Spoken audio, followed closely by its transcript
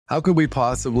How could we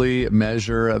possibly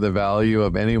measure the value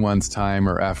of anyone's time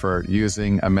or effort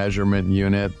using a measurement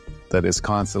unit that is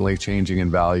constantly changing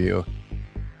in value?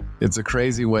 It's a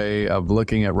crazy way of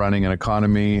looking at running an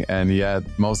economy, and yet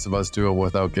most of us do it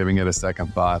without giving it a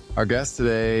second thought. Our guest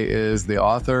today is the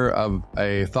author of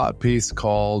a thought piece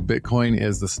called Bitcoin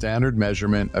is the Standard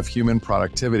Measurement of Human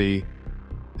Productivity.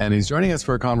 And he's joining us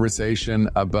for a conversation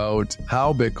about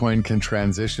how Bitcoin can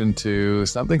transition to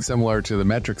something similar to the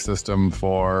metric system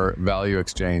for value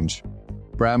exchange.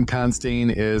 Bram Kanstein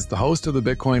is the host of the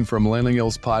Bitcoin for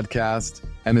Millennials podcast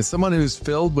and is someone who's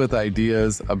filled with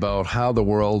ideas about how the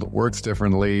world works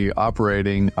differently,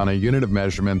 operating on a unit of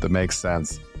measurement that makes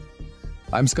sense.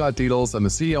 I'm Scott Deedles. I'm the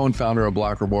CEO and founder of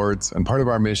Block Rewards, and part of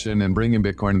our mission in bringing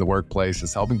Bitcoin to the workplace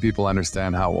is helping people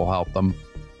understand how it will help them.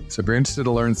 So if you're interested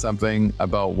to learn something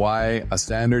about why a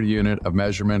standard unit of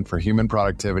measurement for human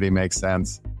productivity makes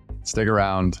sense, stick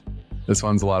around. This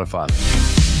one's a lot of fun.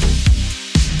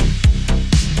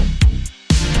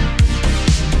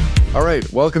 All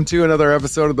right, welcome to another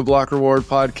episode of the Block Reward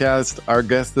podcast. Our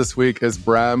guest this week is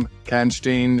Bram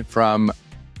Kanstein from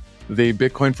the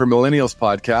Bitcoin for Millennials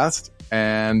podcast.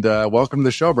 And welcome to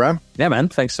the show, Bram. Yeah, man.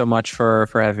 Thanks so much for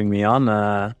having me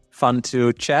on. Fun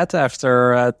to chat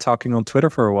after talking on Twitter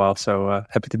for a while. So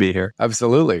happy to be here.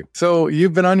 Absolutely. So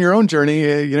you've been on your own journey.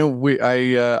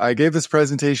 I gave this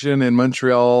presentation in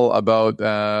Montreal about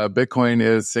Bitcoin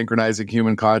is synchronizing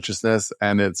human consciousness.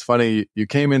 And it's funny, you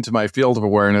came into my field of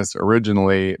awareness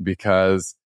originally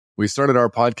because we started our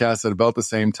podcast at about the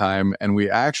same time. And we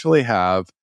actually have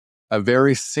a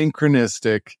very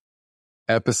synchronistic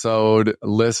episode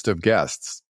list of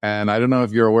guests. And I don't know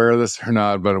if you're aware of this or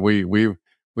not, but we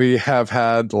have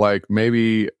had like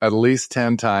maybe at least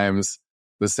 10 times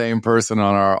the same person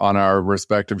on our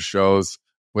respective shows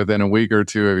within a week or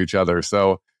two of each other.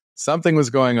 So something was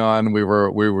going on. We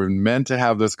were meant to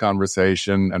have this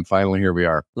conversation, and finally here we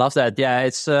are. Love that. Yeah,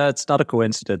 it's not a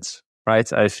coincidence,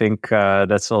 right? I think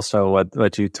that's also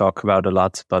what you talk about a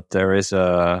lot. But there is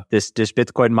this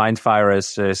Bitcoin mind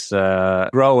virus is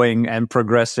growing and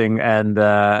progressing, and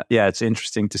it's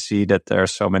interesting to see that there are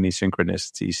so many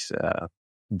synchronicities.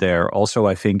 There also,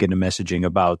 I think, in the messaging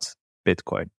about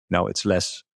Bitcoin. No, it's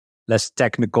less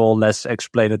technical, less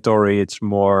explanatory. It's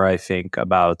more, I think,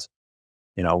 about,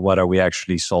 what are we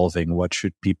actually solving? What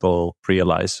should people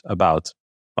realize about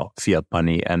fiat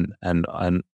money and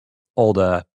all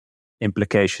the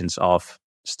implications of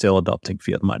still adopting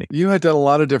fiat money? You had done a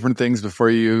lot of different things before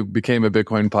you became a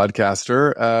Bitcoin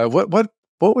podcaster.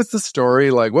 What was the story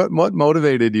like? What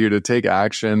motivated you to take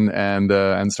action and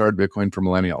start Bitcoin for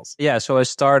Millennials? Yeah, so I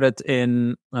started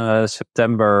in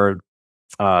September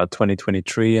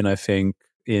 2023, and I think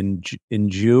in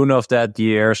June of that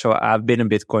year. So I've been in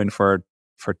Bitcoin for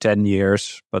 10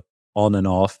 years, but on and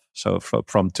off. So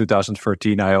from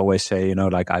 2013, I always say,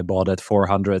 I bought at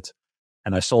 400.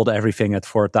 And I sold everything at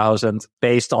 4,000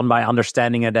 based on my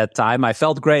understanding at that time. I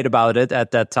felt great about it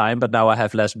at that time, but now I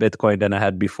have less Bitcoin than I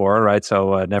had before, right?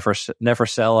 So never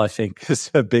sell, I think, is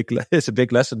a big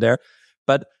lesson there.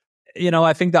 But,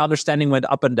 I think the understanding went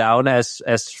up and down as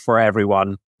for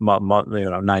everyone.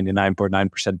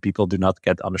 99.9% people do not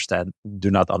understand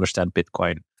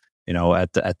Bitcoin,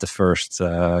 at the first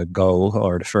go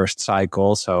or the first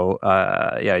cycle. So,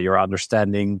 your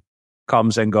understanding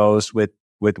comes and goes with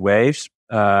waves.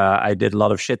 I did a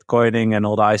lot of shitcoining and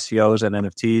all the ICOs and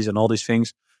NFTs and all these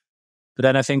things. But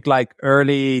then I think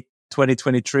early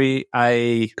 2023,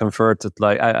 I converted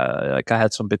I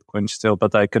had some Bitcoin still,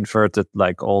 but I converted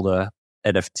all the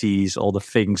NFTs, all the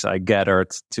things I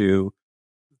gathered to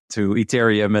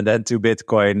Ethereum and then to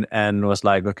Bitcoin, and was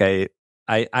like, okay,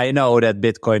 I know that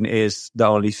Bitcoin is the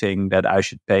only thing that I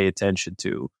should pay attention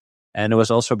to. And it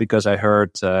was also because I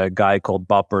heard a guy called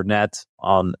Bob Burnett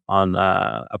on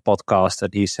a podcast,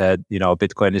 and he said,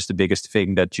 Bitcoin is the biggest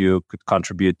thing that you could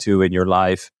contribute to in your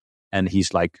life. And he's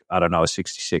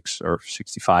 66 or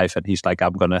 65. And he's like,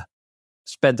 I'm going to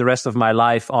spend the rest of my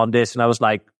life on this. And I was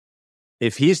like,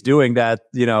 if he's doing that,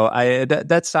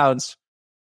 that sounds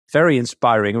very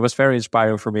inspiring. It was very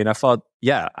inspiring for me. And I thought,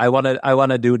 yeah, I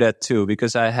want to do that too,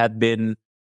 because I had been,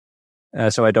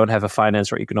 so I don't have a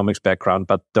finance or economics background,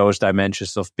 but those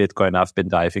dimensions of Bitcoin I've been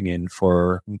diving in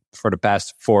for the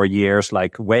past 4 years,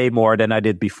 way more than I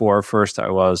did before. First, I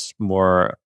was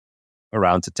more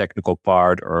around the technical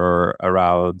part, or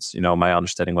around, my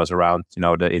understanding was around,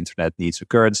 the internet needs a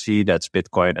currency, that's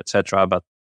Bitcoin, etc. But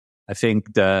I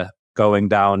think the going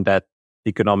down that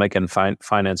economic and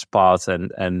finance path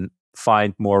and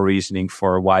find more reasoning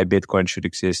for why Bitcoin should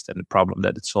exist and the problem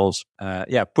that it solves,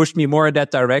 pushed me more in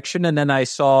that direction. And then I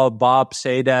saw Bob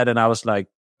say that, and I was like,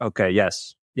 okay,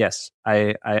 yes, yes,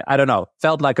 I don't know,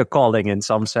 felt like a calling in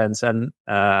some sense. And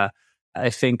I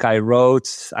think I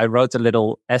wrote a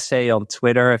little essay on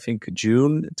Twitter, I think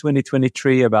June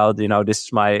 2023, about,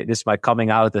 this is my coming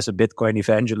out as a Bitcoin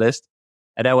evangelist.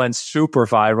 And that went super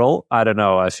viral. I don't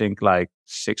know, I think like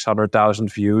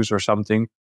 600,000 views or something.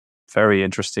 Very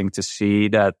interesting to see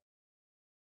that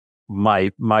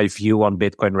my view on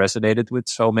Bitcoin resonated with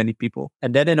so many people.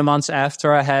 And then in the months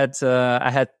after, I had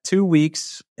 2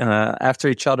 weeks after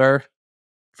each other.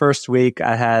 First week,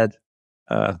 I had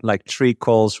like 3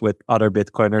 calls with other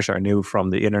Bitcoiners I knew from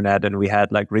the internet, and we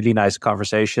had like really nice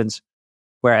conversations.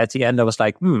 Where at the end, I was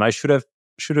like, I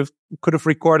could have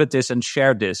recorded this and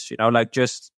shared this. Like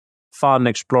just fun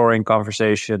exploring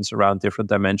conversations around different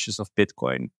dimensions of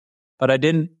Bitcoin. But I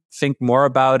didn't think more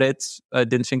about it. I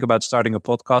didn't think about starting a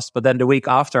podcast. But then the week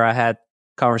after, I had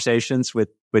conversations with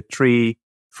 3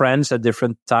 friends at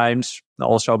different times,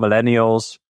 also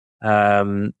millennials,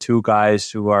 2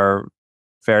 guys who are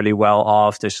fairly well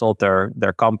off. They sold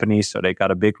their companies, so they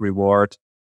got a big reward.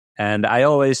 And I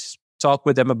always talk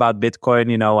with them about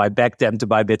Bitcoin. I beg them to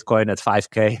buy Bitcoin at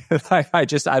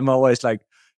 5K. I'm always like,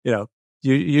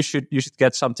 you should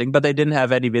get something. But they didn't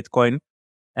have any Bitcoin.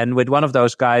 And with one of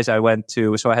those guys, I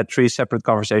had 3 separate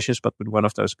conversations, but with one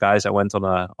of those guys, I went on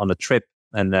a trip,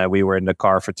 and we were in the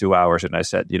car for 2 hours. And I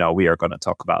said, we are going to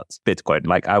talk about Bitcoin.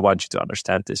 Like, I want you to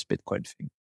understand this Bitcoin thing.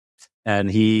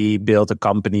 And he built a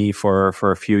company for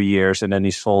a few years, and then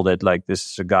he sold it. Like,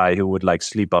 this is a guy who would like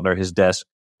sleep under his desk,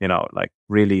 like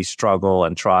really struggle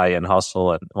and try and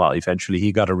hustle. And well, eventually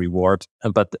he got a reward.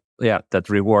 But that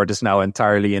reward is now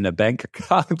entirely in a bank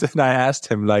account. And I asked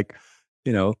him, like,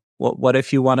 what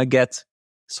if you want to get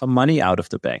some money out of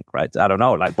the bank, right? I don't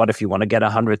know. Like, what if you want to get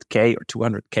 100K or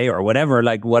 200K or whatever?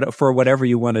 Like, whatever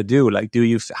you want to do? Like,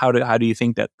 how do you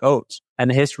think that goes?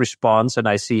 And his response, and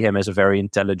I see him as a very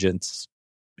intelligent,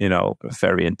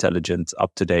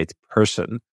 up to date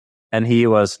person. And he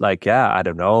was like, yeah, I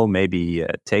don't know. Maybe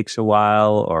it takes a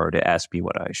while, or they ask me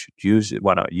what I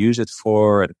use it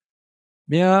for. And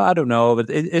yeah, I don't know, but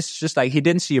it's just like he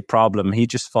didn't see a problem. He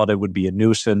just thought it would be a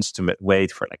nuisance to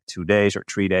wait for like 2 days or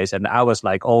 3 days. And I was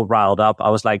like all riled up. I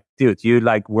was like, dude, you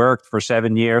like worked for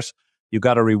 7 years. You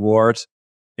got a reward,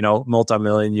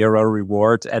 multi-million euro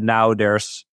reward. And now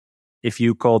if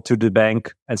you call to the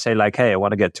bank and say like, hey, I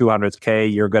want to get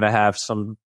 200K, you're going to have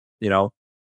some,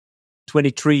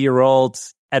 23-year-old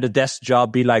at a desk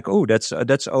job be like, oh, that's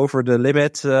over the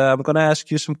limit. I'm going to ask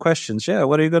you some questions. Yeah,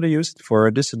 what are you going to use it for?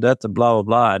 This and that and blah, blah,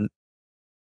 blah. And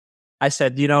I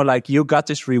said, like you got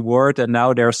this reward, and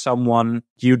now there's someone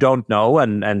you don't know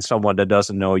and someone that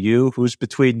doesn't know you who's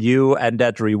between you and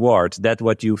that reward. That's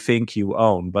what you think you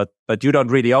own. But you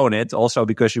don't really own it, also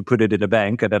because you put it in a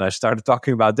bank. And then I started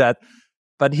talking about that.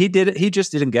 But he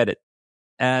just didn't get it.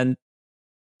 And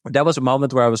that was a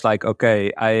moment where I was like,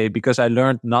 okay, because I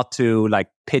learned not to like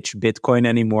pitch Bitcoin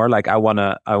anymore. Like I want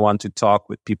to talk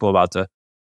with people about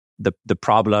the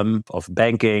problem of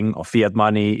banking, of fiat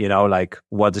money, like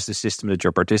what is the system that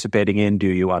you're participating in? Do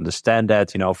you understand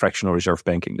that? Fractional reserve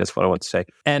banking. That's what I want to say.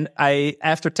 And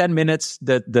after 10 minutes,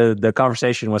 the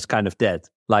conversation was kind of dead.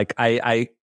 Like I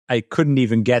couldn't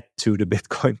even get to the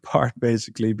Bitcoin part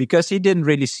basically because he didn't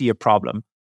really see a problem.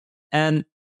 And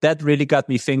that really got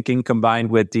me thinking, combined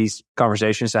with these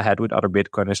conversations I had with other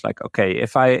Bitcoiners, like, okay,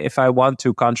 if I want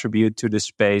to contribute to this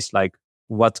space, like,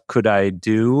 what could I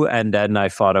do? And then I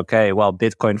thought, okay, well,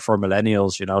 Bitcoin for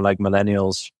millennials, like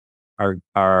millennials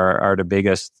are the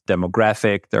biggest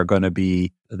demographic. They're going to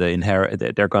be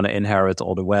they're going to inherit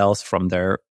all the wealth from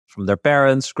their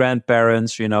parents,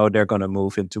 grandparents. They're going to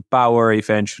move into power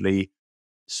eventually.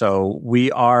 So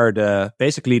we are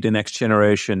basically the next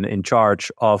generation in charge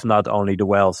of not only the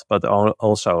wealth, but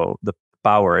also the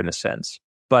power in a sense.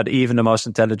 But even the most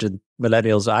intelligent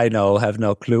millennials I know have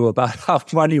no clue about how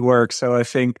money works. So I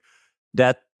think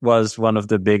that was one of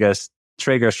the biggest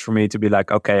triggers for me to be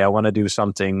like, okay, I want to do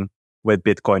something with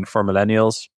Bitcoin for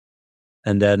millennials.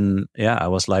 And then, I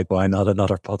was like, why not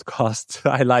another podcast?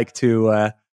 I like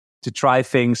to try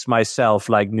things myself,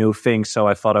 like new things. So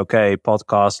I thought, okay,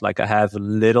 podcast, like I have a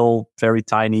little, very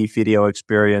tiny video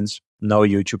experience, no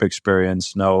YouTube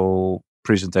experience, no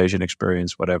presentation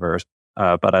experience, whatever.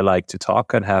 But I like to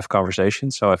talk and have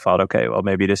conversations. So I thought, okay, well,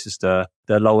 maybe this is the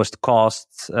lowest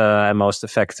cost and most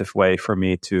effective way for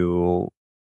me to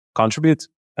contribute.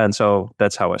 And so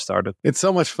that's how I started. It's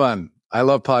so much fun. I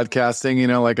love podcasting,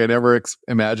 like I never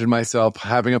imagined myself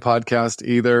having a podcast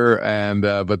either. And,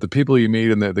 but the people you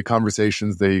meet and the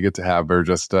conversations that you get to have are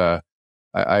just, I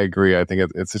agree. I think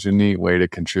it's such a neat way to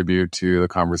contribute to the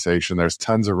conversation. There's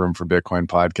tons of room for Bitcoin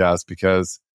podcasts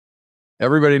because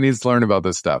Everybody needs to learn about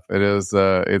this stuff. It's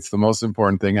the most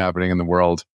important thing happening in the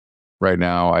world right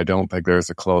now. I don't think there's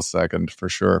a close second for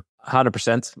sure.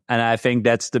 100%. And I think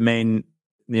that's the main,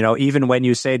 even when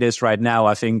you say this right now,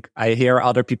 I think I hear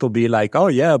other people be like, oh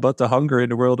yeah, but the hunger in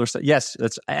the world. Yes,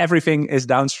 everything is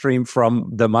downstream from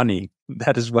the money.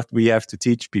 That is what we have to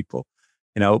teach people.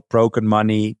 Broken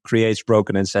money creates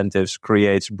broken incentives,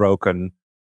 creates broken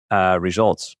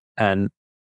results. And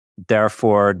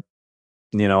therefore,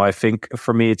 I think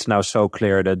for me, it's now so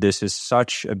clear that this is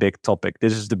such a big topic.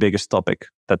 This is the biggest topic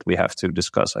that we have to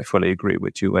discuss. I fully agree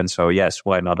with you. And so, yes,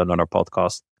 why not another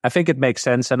podcast? I think it makes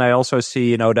sense. And I also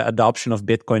see, the adoption of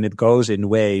Bitcoin, it goes in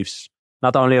waves,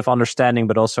 not only of understanding,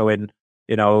 but also in,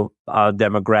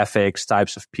 demographics,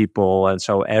 types of people. And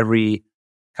so every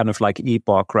kind of like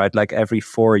epoch, right? Like every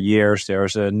 4 years,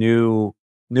 there's a new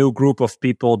group of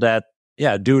people that,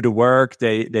 do the work.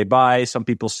 They buy. Some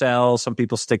people sell. Some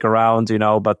people stick around.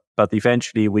 But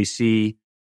eventually we see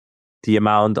the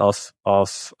amount of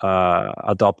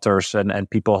adopters and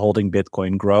people holding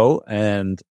Bitcoin grow.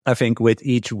 And I think with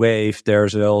each wave,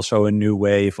 there's also a new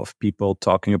wave of people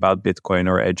talking about Bitcoin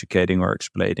or educating or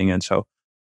explaining. And so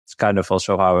it's kind of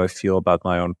also how I feel about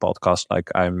my own podcast. Like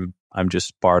I'm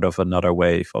just part of another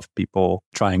wave of people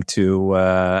trying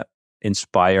to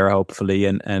inspire, hopefully,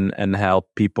 and help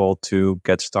people to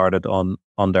get started on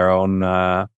their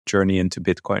own journey into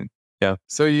Bitcoin. Yeah.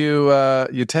 So you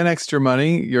 10x'd your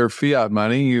money, your fiat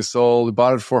money. You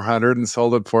bought it 400 and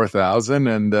sold it 4,000.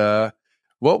 And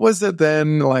what was it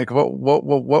then? Like,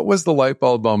 what was the light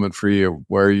bulb moment for you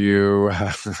where you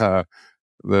have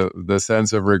the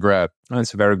sense of regret?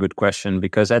 That's a very good question,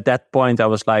 because at that point I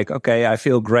was like, okay, I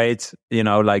feel great.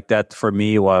 Like that for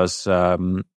me was.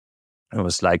 It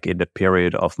was like in the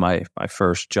period of my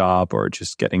first job or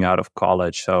just getting out of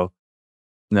college. So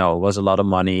no, it was a lot of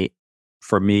money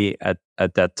for me at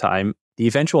that time. The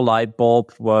eventual light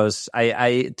bulb was,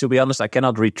 I to be honest, I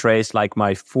cannot retrace like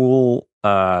my full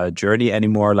journey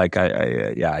anymore. Like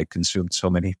I consumed so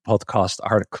many podcast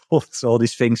articles, all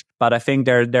these things. But I think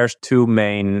there's two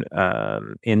main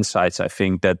insights, I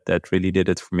think, that really did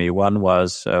it for me. One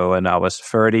was when I was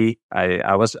 30,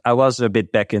 I was a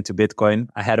bit back into Bitcoin.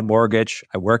 I had a mortgage.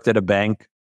 I worked at a bank.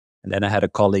 And then I had a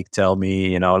colleague tell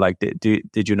me, like,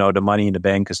 did you know the money in the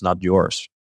bank is not yours?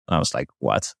 And I was like,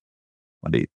 what?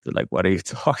 What are you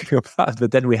talking about? But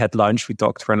then we had lunch. We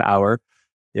talked for an hour.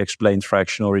 He explained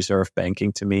fractional reserve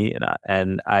banking to me,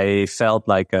 and I felt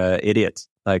like an idiot.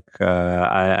 Like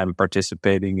I am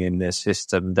participating in a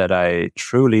system that I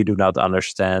truly do not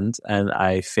understand, and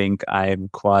I think I'm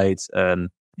quite an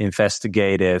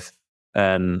investigative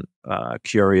and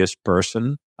curious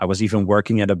person. I was even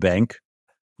working at a bank,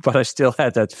 but I still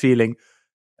had that feeling.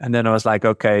 And then I was like,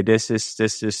 okay, this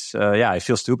is I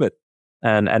feel stupid.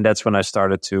 And that's when I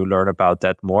started to learn about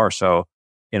that more. So,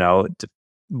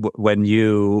 when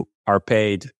you are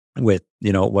paid with,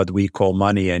 what we call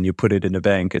money and you put it in the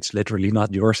bank, it's literally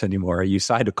not yours anymore. You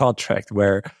sign a contract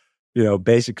where,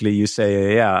 basically you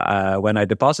say, when I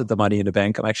deposit the money in the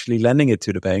bank, I'm actually lending it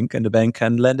to the bank, and the bank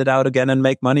can lend it out again and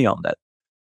make money on that.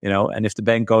 And if the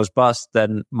bank goes bust,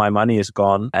 then my money is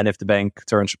gone. And if the bank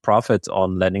turns a profit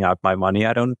on lending out my money,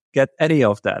 I don't get any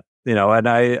of that. And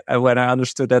when I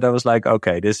understood that, I was like,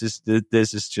 okay, this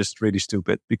is just really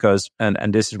stupid, because,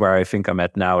 and this is where I think I'm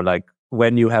at now. Like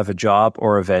when you have a job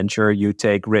or a venture, you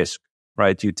take risk,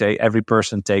 right? Every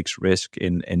person takes risk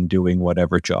in doing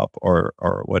whatever job or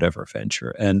whatever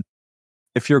venture. And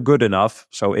if you're good enough,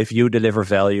 so if you deliver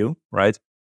value, right,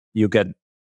 you get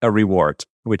a reward,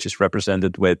 which is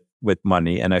represented with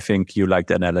money. And I think you like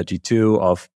the analogy too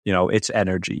of, it's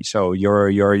energy. So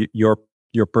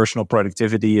your personal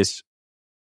productivity is,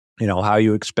 how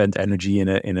you expend energy in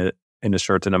a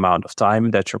certain amount of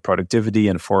time. That's your productivity,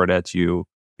 and for that you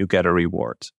get a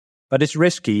reward. But it's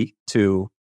risky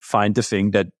to find the thing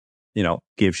that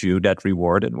gives you that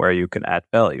reward and where you can add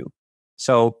value.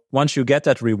 So once you get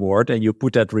that reward and you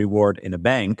put that reward in a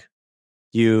bank,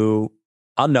 you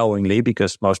unknowingly,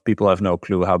 because most people have no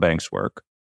clue how banks work,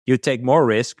 you take more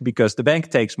risk because the bank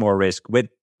takes more risk with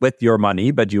your money,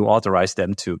 but you authorize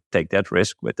them to take that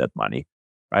risk with that money,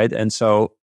 right? And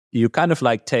so you kind of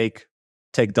like take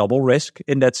double risk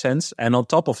in that sense. And on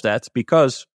top of that,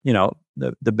 because,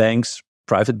 the banks,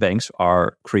 private banks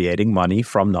are creating money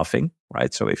from nothing,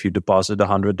 right? So if you deposit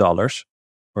 $100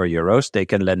 or euros, they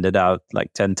can lend it out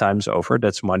like 10 times over.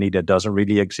 That's money that doesn't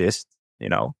really exist.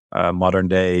 Modern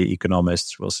day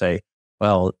economists will say,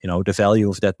 well, the value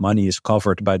of that money is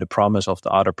covered by the promise of the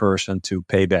other person to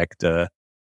pay back the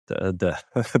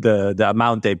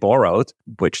amount they borrowed,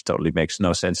 which totally makes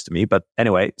no sense to me. But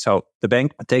anyway, so the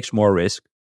bank takes more risk,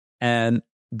 and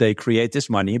they create this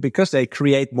money. Because they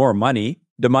create more money,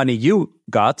 the money you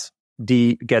got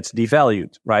gets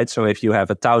devalued, right? So if you have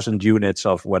 1,000 units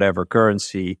of whatever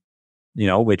currency,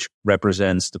 which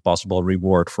represents the possible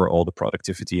reward for all the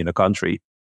productivity in a country,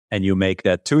 and you make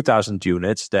that 2,000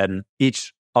 units, then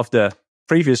each of the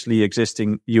previously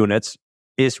existing units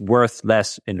is worth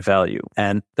less in value.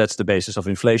 And that's the basis of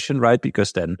inflation, right?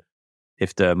 Because then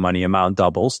if the money amount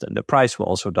doubles, then the price will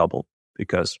also double,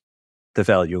 because the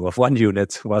value of one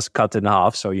unit was cut in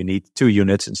half. So you need 2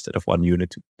 units instead of 1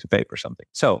 unit to pay for something.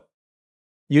 So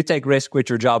you take risk with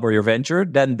your job or your venture,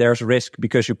 then there's risk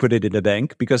because you put it in the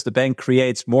bank, because the bank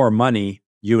creates more money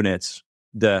units.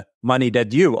 The money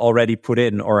that you already put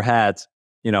in or had,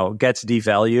 gets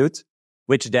devalued,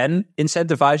 which then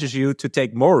incentivizes you to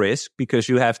take more risk, because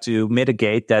you have to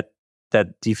mitigate that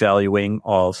devaluing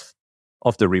of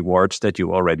the rewards that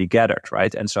you already gathered,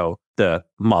 right? And so the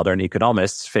modern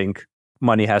economists think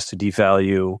money has to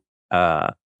devalue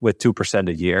with 2%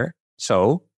 a year.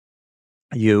 So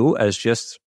you, as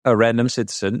just a random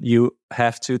citizen, you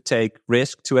have to take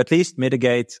risk to at least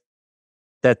mitigate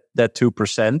that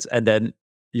 2%, and then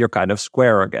you're kind of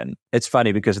square again. It's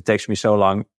funny because it takes me so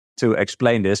long to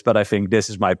explain this, but I think this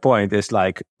is my point. It's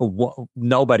like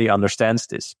nobody understands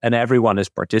this, and everyone is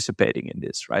participating in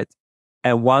this, right?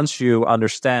 And once you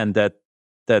understand that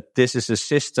this is a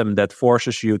system that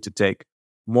forces you to take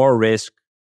more risk,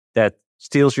 that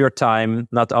steals your time,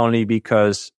 not only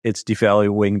because it's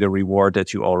devaluing the reward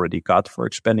that you already got for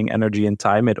expending energy and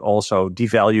time, it also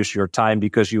devalues your time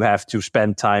because you have to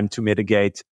spend time to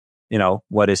mitigate,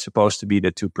 what is supposed to be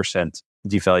the 2%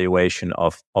 devaluation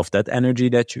of that energy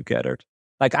that you gathered.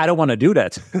 Like, I don't want to do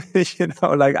that.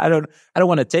 I don't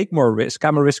want to take more risk.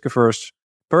 I'm a risk averse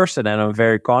person, and I'm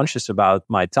very conscious about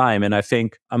my time. And I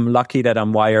think I'm lucky that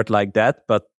I'm wired like that.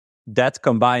 But that,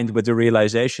 combined with the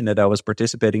realization that I was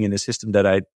participating in a system that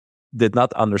I did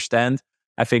not understand,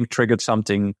 I think triggered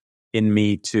something in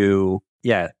me to,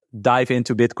 dive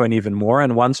into Bitcoin even more.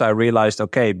 And once I realized,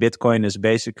 okay, Bitcoin is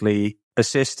basically a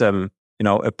system,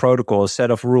 a protocol, a set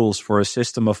of rules for a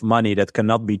system of money that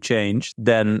cannot be changed,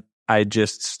 then I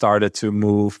just started to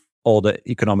move all the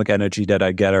economic energy that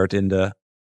I gathered in the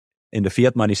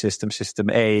fiat money system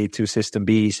A, to system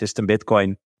B, system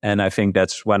Bitcoin. And I think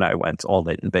that's when I went all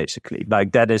in, basically.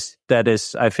 Like that is,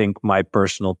 I think, my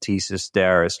personal thesis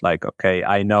there is like, okay,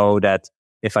 I know that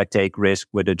if I take risk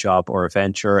with a job or a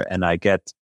venture and I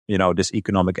get, this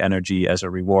economic energy as a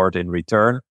reward in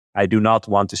return, I do not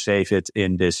want to save it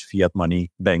in this fiat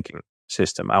money banking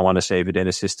system. I want to save it in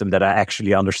a system that I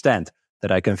actually understand,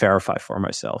 that I can verify for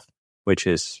myself, which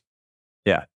is,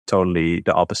 totally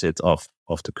the opposite of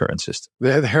the current system.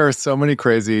 There are so many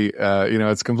crazy,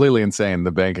 it's completely insane,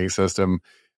 the banking system,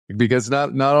 because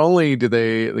not only do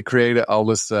they create all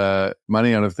this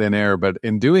money out of thin air, but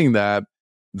in doing that,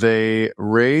 they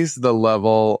raise the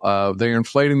level of, they're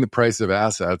inflating the price of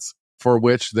assets for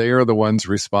which they are the ones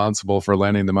responsible for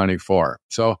lending the money for.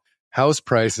 So house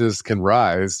prices can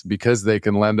rise because they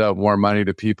can lend out more money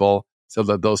to people so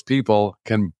that those people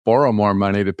can borrow more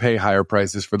money to pay higher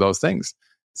prices for those things.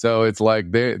 So it's like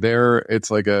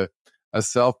it's like a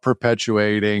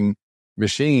self-perpetuating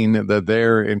machine that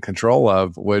they're in control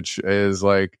of, which is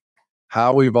like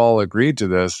how we've all agreed to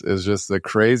this is just the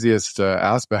craziest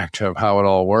aspect of how it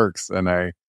all works. And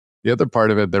the other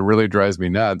part of it that really drives me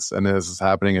nuts, and this is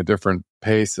happening at different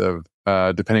pace of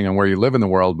depending on where you live in the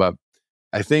world, but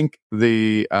I think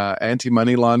the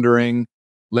anti-money laundering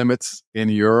limits in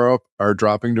Europe are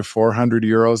dropping to 400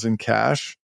 euros in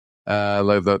cash.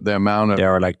 Like the amount of, they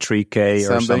are like 3K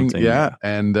or something. Yeah.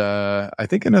 And I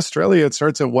think in Australia it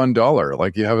starts at $1.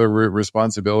 Like you have a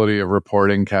responsibility of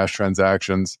reporting cash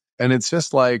transactions, and it's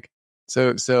just like,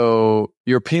 so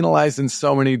you're penalized in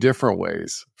so many different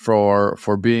ways for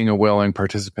being a willing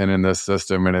participant in this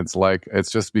system. And it's like,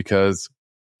 it's just because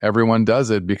everyone does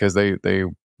it because they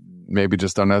maybe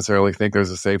just don't necessarily think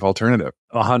there's a safe alternative.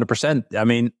 100%. I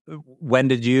mean, when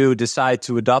did you decide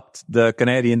to adopt the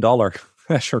Canadian dollar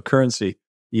as your currency?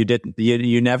 You didn't.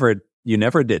 You never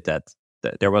did that.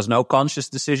 There was no conscious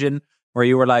decision where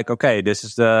you were like, okay, this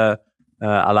is the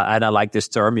and I like this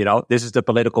term. This is the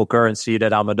political currency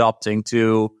that I'm adopting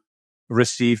to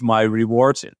receive my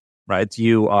rewards in. Right?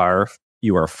 You are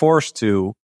forced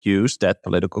to use that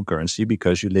political currency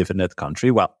because you live in that country.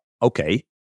 Well, okay,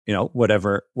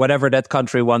 whatever that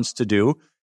country wants to do,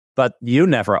 but you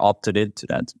never opted into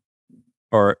that,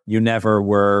 or you never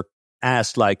were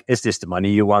asked, like, is this the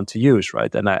money you want to use,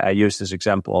 right? And I use this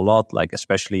example a lot, like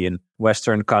especially in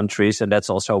Western countries, and that's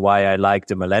also why I like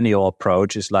the millennial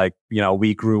approach. Is like,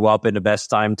 we grew up in the best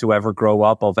time to ever grow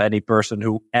up of any person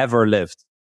who ever lived.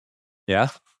 Yeah,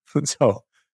 so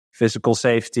physical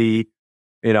safety,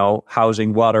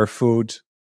 housing, water, food.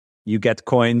 You get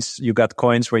coins. You got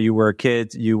coins when you were a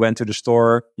kid. You went to the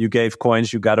store. You gave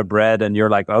coins. You got a bread, and you're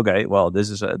like, okay, well, this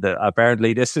is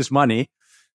apparently this is money.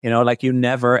 You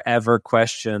never ever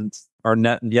questioned,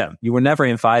 you were never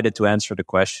invited to answer the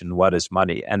question, what is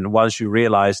money? And once you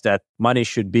realize that money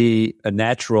should be a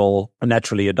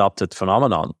naturally adopted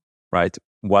phenomenon, right?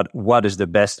 What is the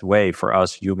best way for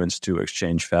us humans to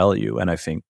exchange value? And I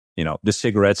think, the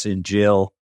cigarettes in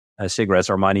jail,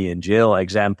 cigarettes are money in jail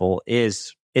example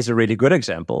is a really good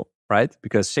example, right?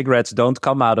 Because cigarettes don't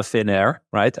come out of thin air,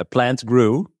 right? A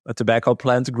tobacco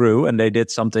plant grew, and they did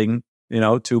something,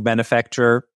 to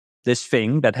manufacture this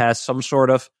thing that has some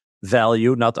sort of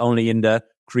value, not only in the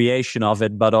creation of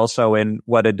it, but also in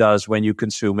what it does when you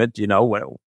consume it,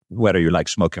 whether you like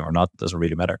smoking or not, doesn't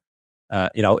really matter.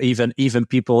 Even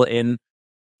people in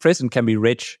prison can be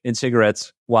rich in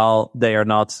cigarettes while they are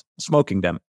not smoking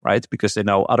them, right? Because they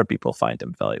know other people find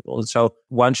them valuable. And so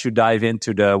once you dive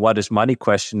into the what is money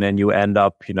question, and you end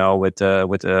up, with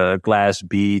the glass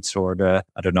beads or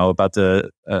I don't know about the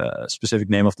specific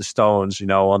name of the stones,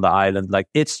 on the island, like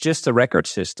it's just a record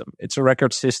system. It's a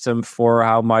record system for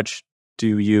how much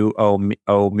do you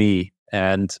owe me.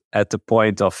 And at the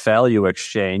point of value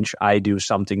exchange, I do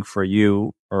something for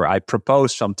you, or I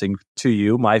propose something to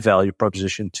you, my value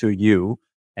proposition to you.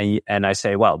 And I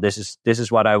say, well, this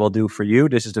is what I will do for you.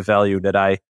 This is the value that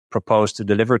I propose to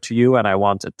deliver to you, and I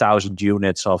want 1,000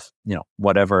 units of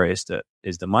whatever is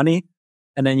the money.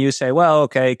 And then you say, well,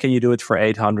 okay, can you do it for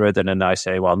 800? And then I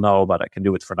say, well, no, but I can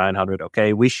do it for 900.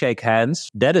 Okay, we shake hands.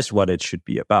 That is what it should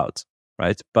be about,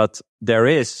 right? But there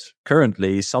is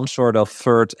currently some sort of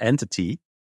third entity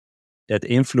that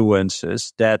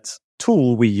influences that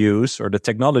tool we use, or the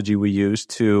technology we use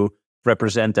to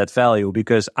represent that value,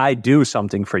 because I do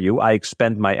something for you. I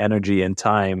expend my energy and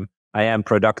time. I am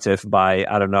productive by,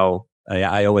 I don't know.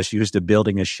 I always use the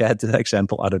building a shed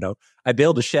example. I don't know. I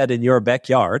build a shed in your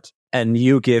backyard, and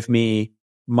you give me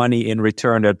money in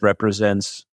return that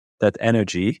represents that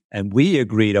energy. And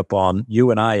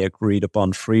you and I agreed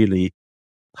upon freely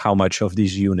how much of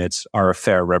these units are a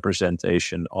fair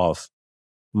representation of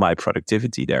my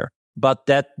productivity there. But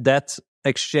that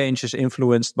exchange is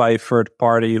influenced by a third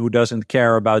party who doesn't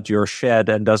care about your shed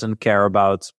and doesn't care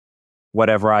about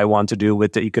whatever I want to do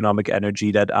with the economic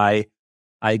energy that I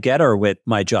gather with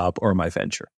my job or my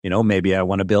venture. Maybe I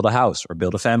want to build a house or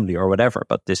build a family or whatever,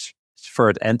 but this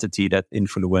third entity that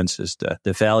influences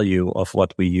the value of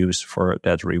what we use for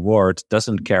that reward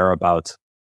doesn't care about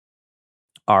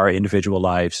our individual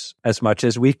lives as much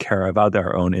as we care about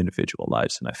our own individual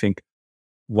lives. And I think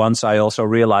once I also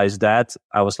realized that,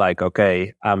 I was like,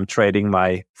 okay, I'm trading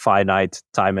my finite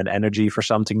time and energy for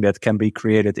something that can be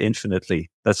created infinitely.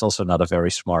 That's also not a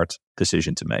very smart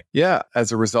decision to make. Yeah,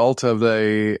 as a result of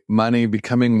the money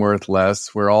becoming worth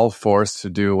less, we're all forced to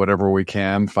do whatever we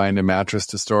can, find a mattress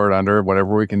to store it under,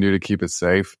 whatever we can do to keep it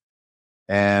safe.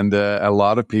 And a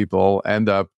lot of people end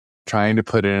up trying to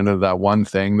put it into that one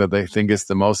thing that they think is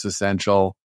the most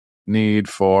essential need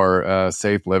for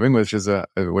safe living, which is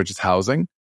housing.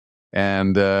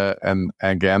 And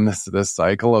again, this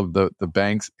cycle of the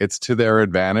banks, it's to their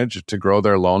advantage to grow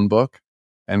their loan book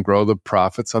and grow the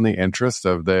profits on the interest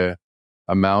of the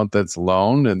amount that's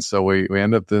loaned. And so we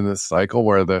end up in this cycle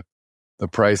where the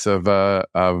price of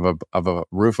a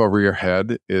roof over your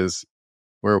head is,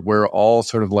 we're all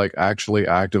sort of like actually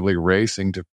actively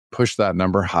racing to push that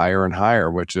number higher and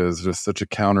higher, which is just such a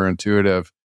counterintuitive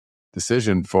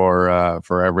decision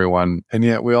for everyone. And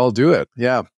yet we all do it.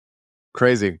 Yeah.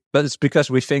 Crazy. But it's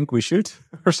because we think we should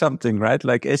or something, right?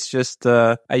 Like it's just,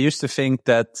 I used to think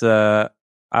that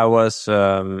I was,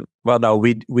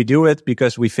 we do it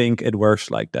because we think it works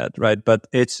like that, right? But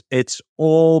it's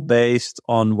all based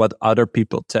on what other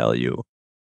people tell you.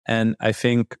 And I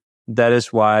think that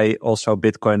is why also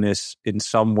Bitcoin is in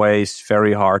some ways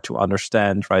very hard to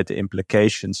understand, right? The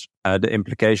implications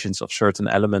of certain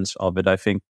elements of it. I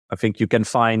think you can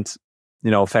find,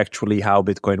 factually how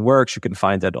Bitcoin works. You can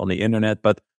find that on the internet.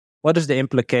 But what is the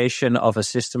implication of a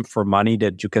system for money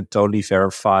that you can totally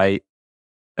verify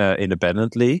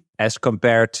independently as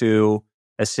compared to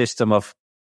a system of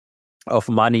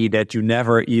money that you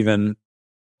never even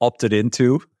opted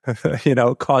into,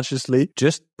 consciously?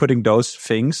 Just putting those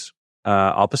things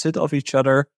opposite of each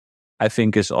other, I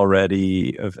think is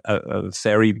already a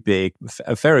very big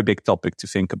topic to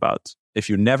think about. If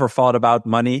you never thought about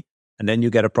money, and then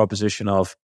you get a proposition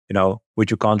of,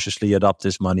 would you consciously adopt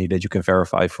this money that you can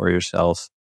verify for yourself,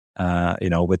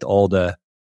 with all the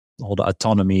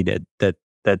autonomy that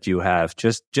that you have?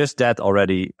 Just that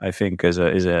already, I think, is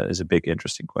a big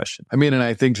interesting question. I mean, and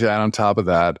I think to add on top of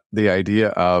that, the idea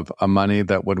of a money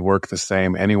that would work the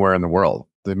same anywhere in the world.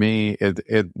 To me,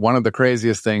 one of the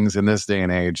craziest things in this day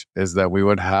and age is that we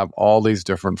would have all these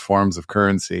different forms of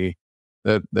currency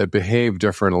that behave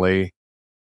differently,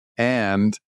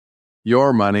 and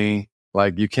your money,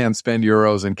 like you can't spend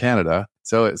euros in Canada,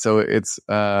 so it's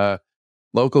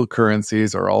local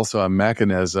currencies are also a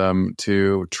mechanism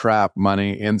to trap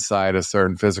money inside a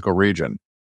certain physical region.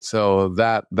 So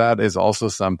that is also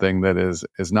something that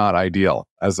is not ideal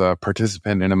as a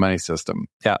participant in a money system.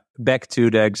 Yeah, back to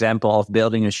the example of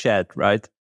building a shed, right?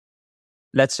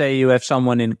 Let's say you have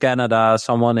someone in Canada,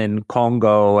 someone in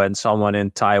Congo, and someone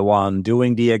in Taiwan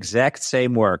doing the exact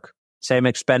same work, same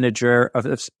expenditure of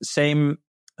same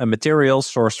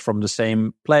materials sourced from the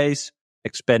same place,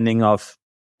 expending of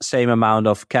same amount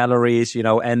of calories,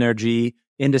 energy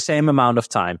in the same amount of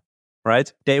time,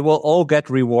 right? They will all get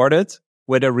rewarded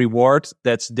with a reward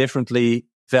that's differently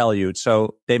valued.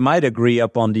 So they might agree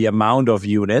upon the amount of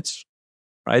units,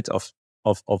 right, of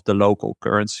the local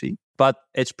currency. But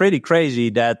it's pretty crazy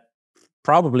that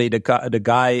probably the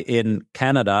guy in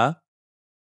Canada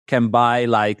can buy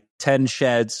like 10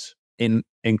 sheds in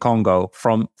Congo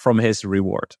from his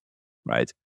reward,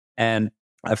 right? And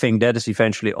I think that is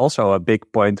eventually also a big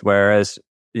point. Whereas,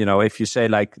 if you say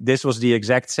like this was the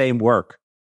exact same work,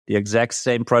 the exact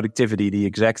same productivity, the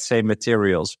exact same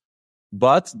materials,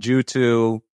 but due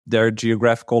to their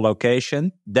geographical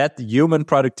location, that human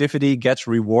productivity gets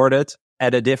rewarded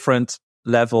at a different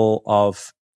level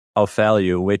of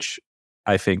value, which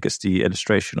I think is the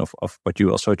illustration of what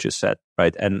you also just said,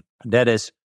 right? And that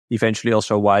is eventually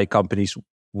also why countries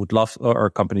would love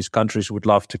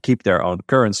to keep their own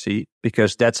currency,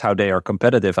 because that's how they are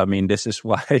competitive. I mean, this is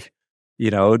why,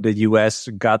 the US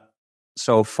got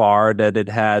so far that it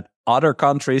had other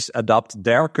countries adopt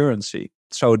their currency.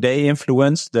 So they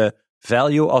influenced the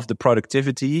value of the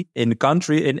productivity in the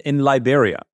country in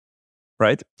Liberia.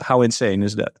 Right? How insane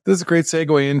is that? This is a great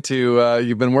segue into,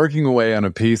 you've been working away on a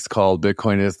piece called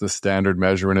Bitcoin is the Standard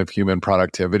Measurement of Human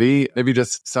Productivity. Maybe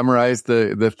just summarize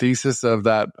the thesis of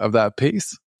that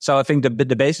piece. So I think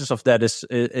the basis of that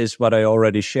is what I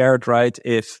already shared, right?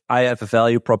 If I have a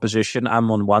value proposition,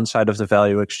 I'm on one side of the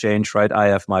value exchange, right? I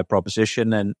have my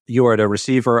proposition and you are the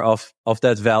receiver of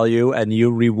that value, and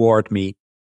you reward me,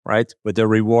 right? With the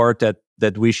reward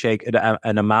that we shake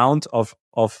an amount of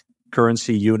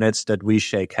currency units that we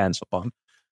shake hands upon.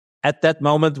 At that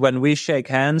moment, when we shake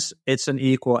hands, it's an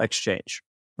equal exchange,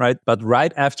 right? But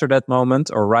right after that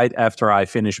moment, or right after I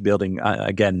finish building,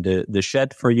 again, the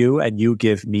shed for you, and you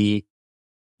give me,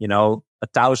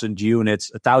 1,000 units,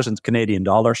 1,000 Canadian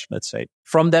dollars, let's say.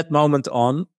 From that moment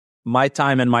on, my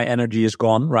time and my energy is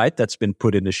gone, right? That's been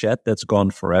put in the shed. That's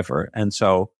gone forever. And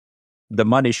so the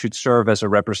money should serve as a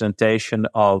representation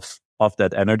of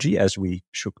that energy as we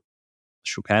shook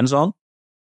hands on.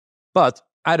 But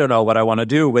I don't know what I want to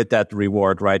do with that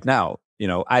reward right now.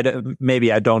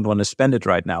 Maybe I don't want to spend it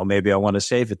right now. Maybe I want to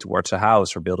save it towards a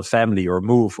house or build a family or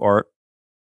move or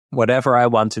whatever I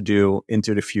want to do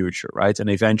into the future, right? And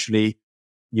eventually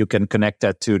you can connect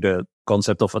that to the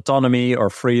concept of autonomy or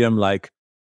freedom. Like,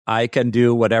 I can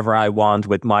do whatever I want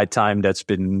with my time that's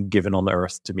been given on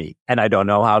earth to me. And I don't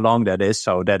know how long that is.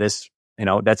 So that is,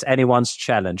 that's anyone's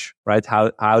challenge, right?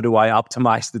 How do I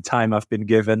optimize the time I've been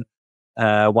given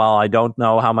while I don't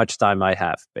know how much time I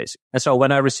have, basically. And so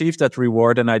when I receive that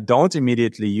reward and I don't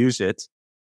immediately use it,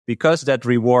 because that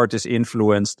reward is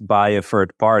influenced by a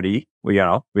third party,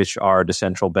 which are the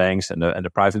central banks and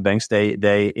the private banks,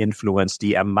 they influence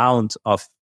the amount of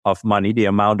money, the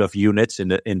amount of units in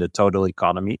the total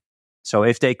economy. So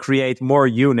if they create more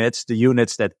units, the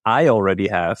units that I already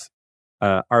have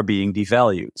are being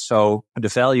devalued. So the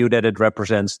value that it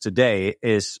represents today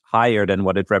is higher than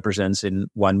what it represents in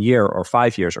 1 year or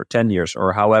 5 years or 10 years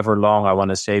or however long I want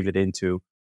to save it into,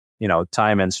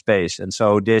 time and space. And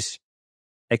so this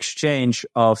exchange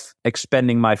of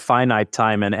expending my finite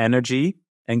time and energy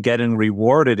and getting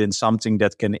rewarded in something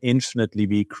that can infinitely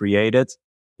be created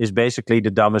is basically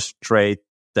the dumbest trade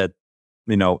that,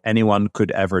 anyone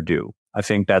could ever do. I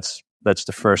think that's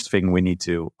the first thing we need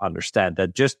to understand,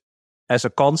 that just as a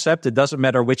concept, it doesn't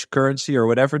matter which currency or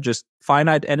whatever, just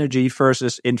finite energy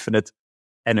versus infinite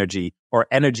energy, or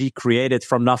energy created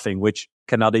from nothing, which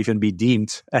cannot even be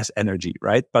deemed as energy,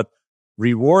 right? But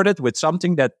rewarded with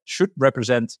something that should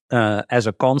represent as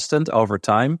a constant over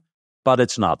time, but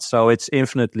it's not. So it's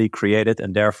infinitely created,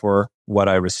 and therefore what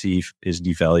I receive is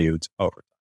devalued over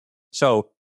time. So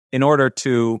in order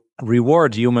to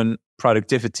reward human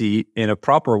productivity in a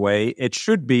proper way, it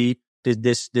should be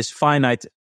this finite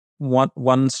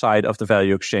one side of the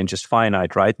value exchange is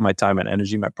finite, right? My time and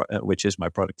energy, which is my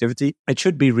productivity. It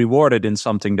should be rewarded in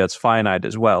something that's finite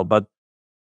as well, but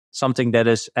something that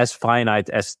is as finite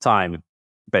as time,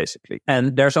 basically.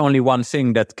 And there's only one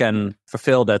thing that can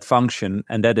fulfill that function,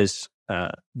 and that is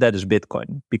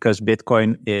Bitcoin, because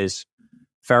Bitcoin is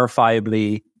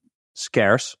verifiably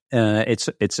scarce.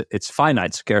 It's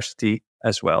finite scarcity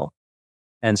as well,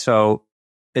 and so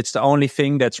it's the only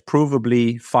thing that's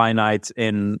provably finite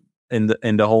in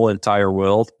the whole entire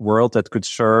world that could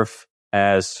serve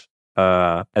as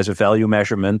a value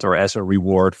measurement or as a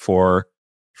reward for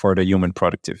the human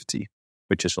productivity,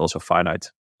 which is also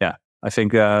finite. Yeah, I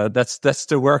think that's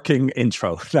the working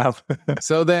intro now.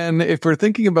 So then, if we're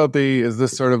thinking about is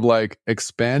this sort of like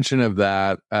expansion of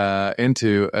that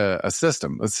into a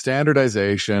system, a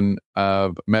standardization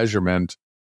of measurement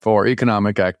for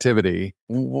economic activity,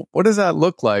 what does that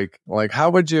look like? Like, how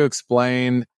would you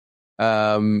explain?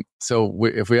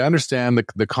 If we understand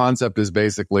the concept is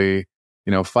basically,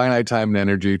 finite time and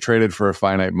energy traded for a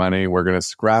finite money, we're going to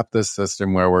scrap this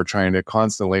system where we're trying to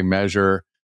constantly measure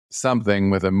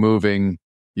something with a moving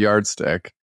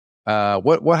yardstick.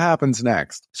 What happens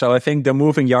next? So I think the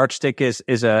moving yardstick that's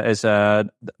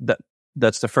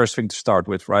the first thing to start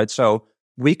with, right? So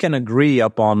we can agree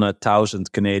upon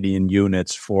 1,000 Canadian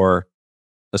units for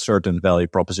a certain value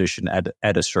proposition at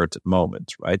a certain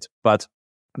moment, right? But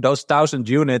those 1,000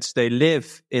 units, they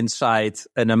live inside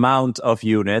an amount of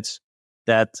units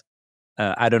that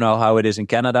I don't know how it is in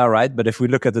Canada, right? But if we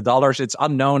look at the dollars, it's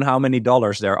unknown how many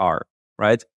dollars there are,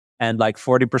 right? And like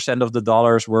 40% of the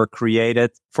dollars were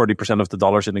created, 40% of the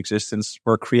dollars in existence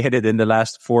were created in the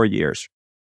last 4 years.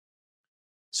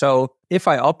 So if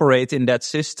I operate in that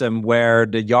system where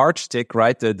the yardstick,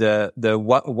 right,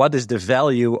 what is the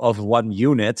value of 1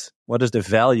 unit? What is the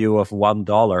value of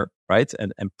 $1, right?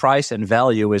 And price and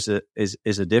value is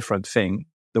a different thing.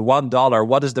 The $1,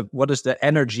 what is the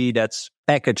energy that's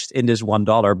packaged in this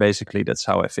 $1? Basically, that's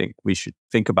how I think we should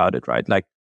think about it, right? Like,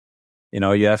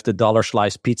 you have the dollar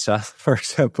slice pizza, for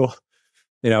example.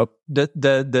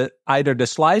 The either the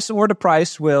slice or the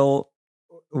price will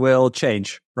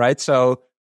change, right? So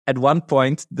at one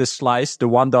point, the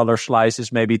 $1 slice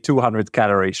is maybe 200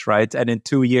 calories, right? And in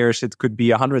 2 years, it could be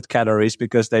 100 calories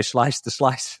because they sliced the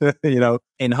slice,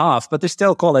 in half, but they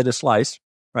still call it a slice,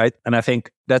 right? And I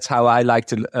think that's how I like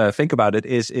to think about it,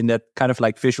 is in that kind of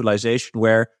like visualization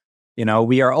where,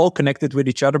 we are all connected with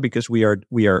each other because we are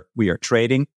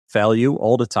trading value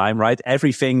all the time, right?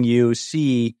 Everything you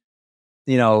see,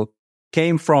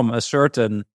 came from a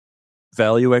certain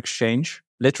value exchange.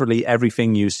 Literally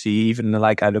everything you see, even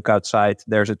like I look outside,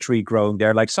 there's a tree growing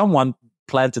there. Like someone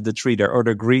planted the tree there, or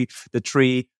the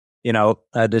tree,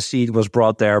 the seed was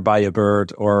brought there by a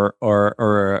bird or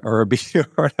a bee or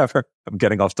whatever. I'm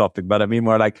getting off topic, but I mean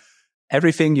more like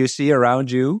everything you see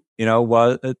around you,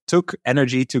 took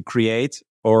energy to create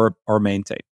or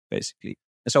maintain, basically.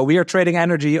 So we are trading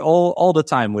energy all the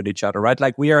time with each other, right?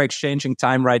 Like we are exchanging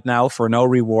time right now for no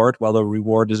reward. Well, the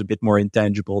reward is a bit more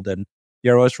intangible than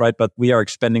euros, right? But we are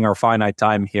expending our finite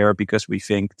time here because we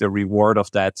think the reward of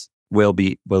that will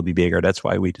be bigger. That's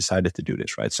why we decided to do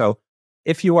this, right? So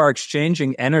if you are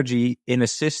exchanging energy in a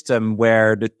system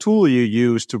where the tool you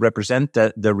use to represent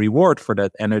the reward for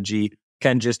that energy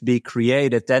can just be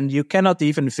created, then you cannot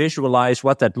even visualize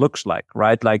what that looks like,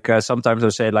 right? Like sometimes I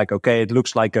say like, okay, it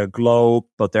looks like a globe,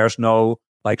 but there's no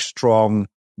like strong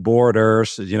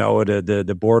borders,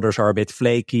 the borders are a bit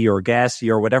flaky or gassy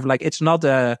or whatever. Like it's not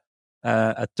a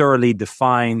thoroughly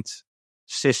defined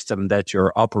system that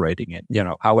you're operating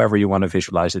in, however you want to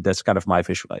visualize it. That's kind of my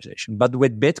visualization. But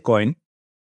with Bitcoin,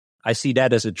 I see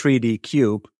that as a 3D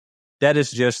cube that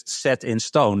is just set in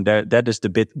stone. That is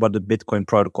what the Bitcoin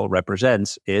protocol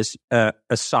represents is a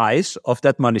size of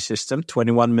that money system,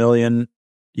 21 million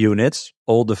units,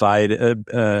 all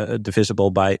divisible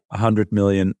by 100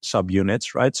 million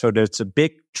subunits, right? So there's a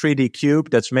big 3D cube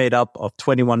that's made up of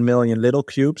 21 million little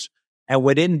cubes. And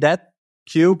within that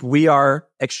cube, we are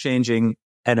exchanging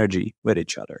energy with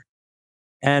each other.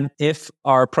 And if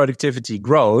our productivity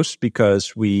grows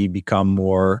because we become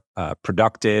more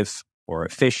productive or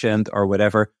efficient or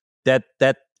whatever, that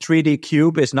 3D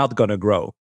cube is not going to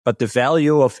grow. But the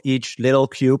value of each little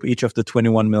cube, each of the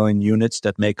 21 million units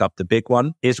that make up the big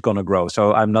one, is going to grow.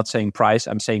 So I'm not saying price,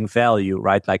 I'm saying value,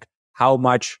 right? Like how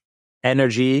much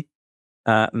energy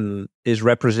is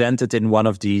represented in one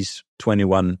of these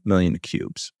 21 million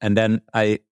cubes. And then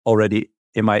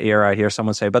in my ear, I hear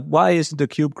someone say, but why is the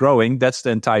cube growing? That's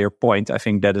the entire point. I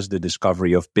think that is the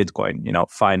discovery of Bitcoin.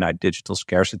 Finite digital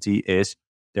scarcity is,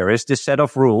 there is this set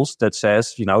of rules that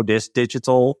says, this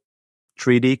digital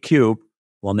 3D cube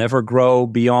will never grow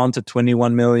beyond the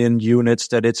 21 million units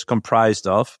that it's comprised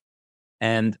of.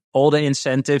 And all the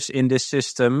incentives in this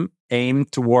system aim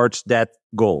towards that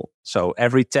goal. So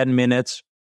every 10 minutes,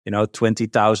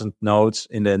 20,000 nodes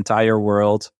in the entire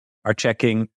world are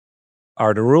checking,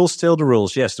 are the rules still the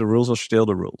rules? Yes, the rules are still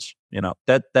the rules.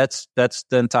 That's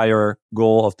the entire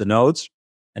goal of the nodes.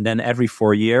 And then every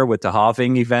 4 years with the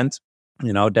halving event,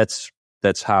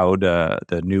 that's how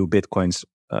the new Bitcoins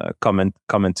come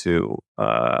into,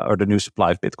 or the new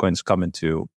supply of Bitcoins come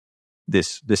into the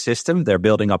system. They're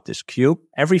building up this cube.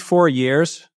 Every 4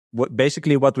 years,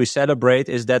 basically what we celebrate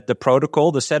is that the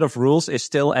protocol, the set of rules, is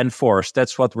still enforced.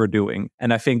 That's what we're doing.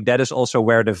 And I think that is also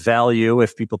where the value,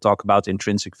 if people talk about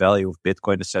intrinsic value of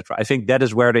Bitcoin, etc., I think that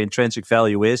is where the intrinsic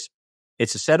value is.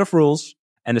 It's a set of rules,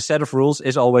 and the set of rules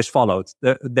is always followed.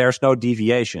 There's no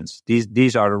deviations.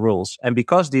 These are the rules. And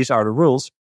because these are the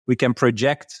rules, we can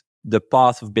project the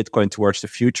path of Bitcoin towards the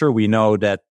future. We know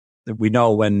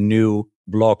when new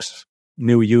blocks,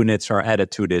 new units are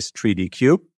added to this 3D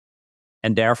cube.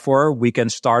 And therefore, we can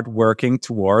start working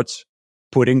towards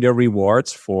putting the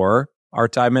rewards for our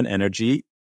time and energy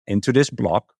into this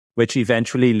block, which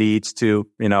eventually leads to,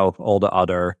 all the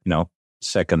other,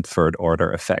 second, third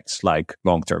order effects like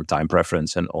long-term time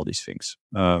preference and all these things.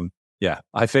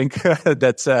 I think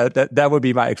that would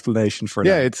be my explanation for that.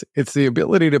 Yeah, it's the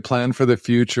ability to plan for the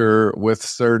future with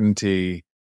certainty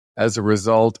as a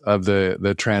result of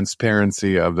the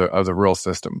transparency of the real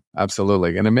system.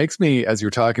 Absolutely. And it makes me, as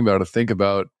you're talking about, to think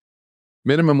about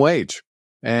minimum wage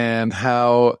and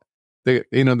how the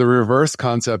reverse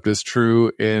concept is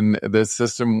true in this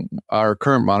system, our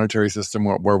current monetary system,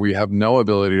 where we have no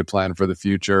ability to plan for the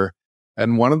future.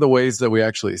 And one of the ways that we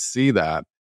actually see that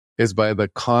is by the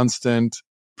constant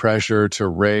pressure to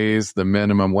raise the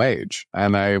minimum wage.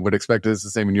 And I would expect it's the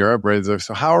same in Europe, right?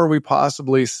 So how are we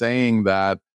possibly saying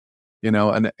that,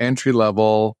 an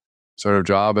entry-level sort of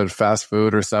job at fast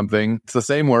food or something, it's the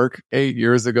same work. 8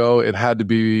 years ago, it had to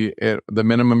be, the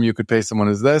minimum you could pay someone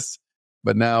is this,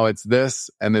 but now it's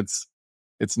this, and it's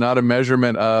not a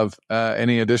measurement of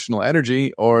any additional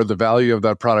energy or the value of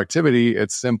that productivity.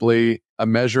 It's simply a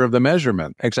measure of the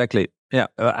measurement. Exactly. Yeah.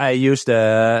 I used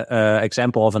the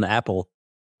example of an apple.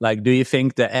 Like, do you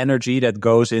think the energy that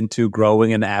goes into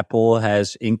growing an apple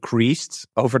has increased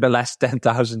over the last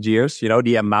 10,000 years?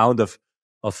 The amount of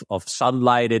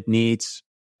sunlight it needs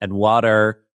and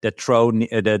water that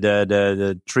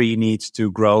the tree needs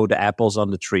to grow the apples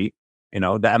on the tree.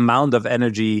 The amount of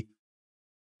energy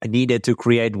needed to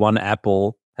create one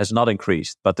apple has not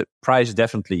increased, but the price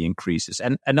definitely increases.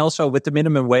 And also with the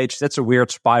minimum wage, that's a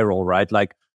weird spiral, right?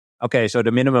 Like, okay, so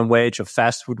the minimum wage of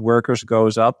fast food workers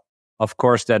goes up. Of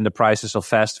course, then the prices of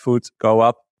fast food go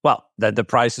up. Well, then the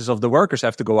prices of the workers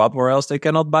have to go up, or else they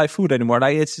cannot buy food anymore.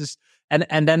 Like, it's just,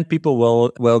 and then people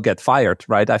will get fired,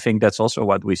 right? I think that's also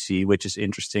what we see, which is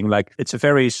interesting. Like, it's a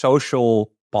very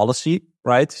social policy,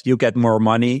 right? You get more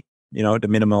money, the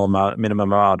minimum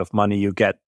amount of money you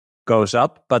get goes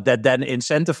up, but that then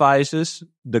incentivizes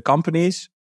the companies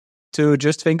to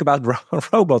just think about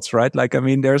robots, right? Like, I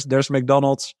mean, there's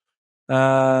McDonald's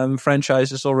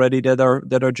franchises already that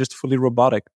are just fully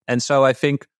robotic. And so I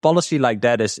think policy like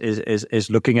that is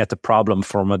looking at the problem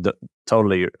from a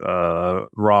totally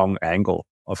wrong angle,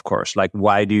 of course. Like,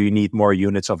 why do you need more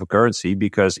units of a currency?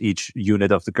 Because each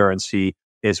unit of the currency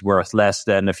is worth less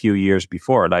than a few years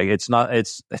before. Like, it's not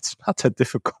that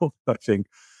difficult, I think.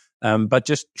 But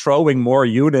just throwing more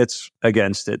units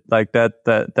against it, like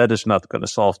that is not going to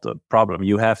solve the problem.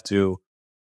 You have to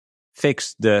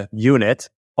fix the unit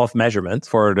of measurement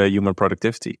for the human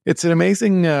productivity. It's an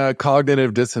amazing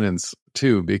cognitive dissonance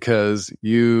too, because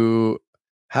you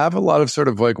have a lot of sort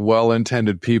of like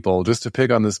well-intended people. Just to pick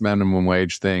on this minimum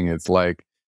wage thing, it's like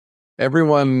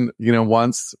everyone,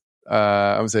 wants,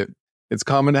 I would say it's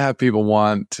common to have people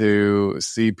want to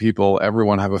see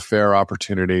everyone have a fair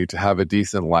opportunity to have a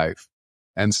decent life.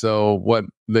 And so what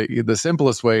the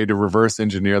simplest way to reverse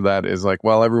engineer that is like,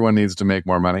 well, everyone needs to make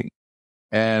more money.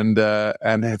 And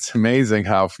it's amazing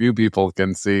how few people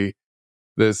can see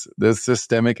this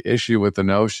systemic issue with the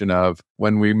notion of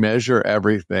when we measure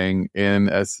everything in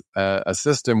a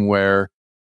system where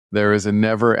there is a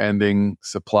never-ending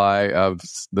supply of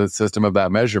the system of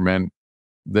that measurement,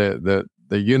 the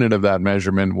unit of that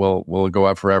measurement will go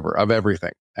up forever of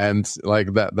everything. And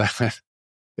like that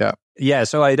yeah. Yeah.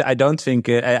 So I don't think,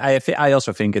 I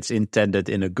also think it's intended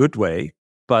in a good way,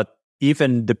 but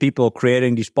even the people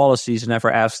creating these policies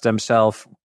never ask themselves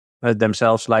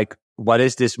like, what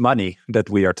is this money that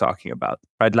we are talking about,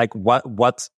 right? Like,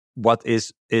 what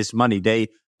is money? They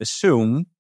assume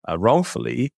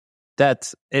wrongfully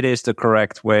that it is the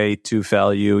correct way to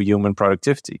value human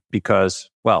productivity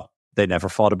because, well, they never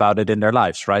thought about it in their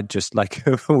lives, right? Just like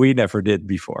we never did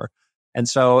before. And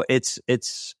so it's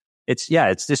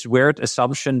this weird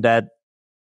assumption that,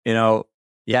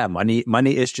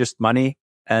 money is just money.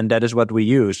 And that is what we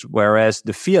use. Whereas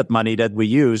the fiat money that we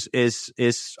use is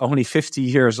only 50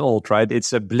 years old, right?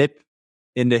 It's a blip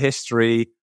in the history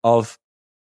of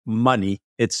money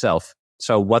itself.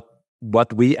 So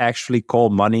what we actually call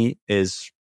money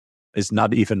is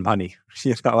not even money.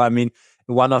 I mean,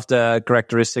 one of the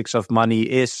characteristics of money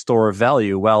is store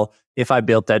value. Well, if I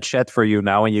build that shed for you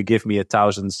now and you give me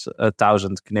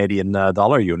 1,000 Canadian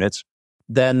dollar units,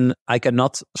 then I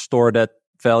cannot store that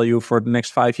value for the next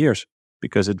 5 years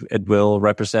because it will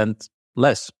represent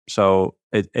less. So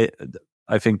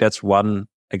I think that's one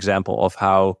example of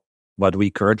how what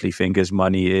we currently think is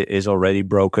money is already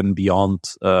broken beyond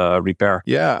repair.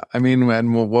 Yeah. I mean,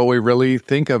 and what we really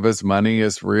think of as money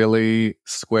is really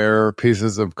square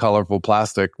pieces of colorful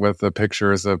plastic with the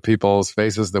pictures of people's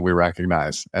faces that we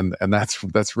recognize. And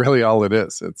that's really all it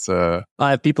is. It's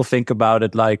people think about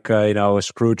it like,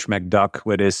 Scrooge McDuck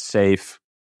with his safe,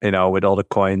 with all the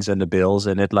coins and the bills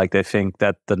in it. Like they think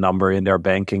that the number in their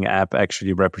banking app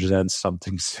actually represents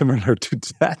something similar to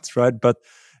that, right? But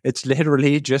it's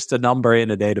literally just a number in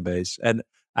a database. And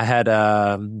I had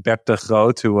Bert de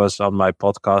Groot, who was on my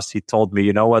podcast. He told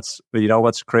me,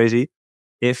 what's crazy?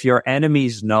 If your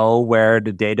enemies know where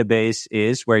the database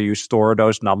is, where you store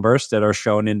those numbers that are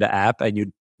shown in the app, and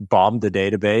you bomb the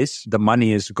database, the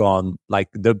money is gone,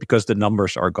 because the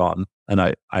numbers are gone. And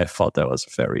I thought that was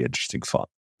a very interesting thought.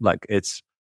 Like it's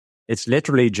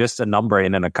literally just a number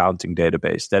in an accounting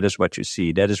database. That is what you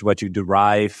see. That is what you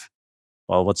derive.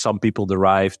 Well, what some people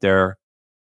derive their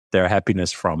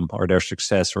happiness from, or their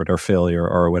success, or their failure,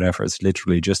 or whatever. It's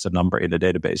literally just a number in a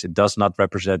database. It does not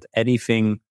represent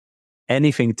anything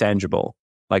tangible.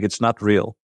 Like it's not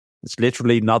real. It's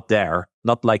literally not there.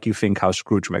 Not like you think how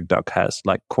Scrooge McDuck has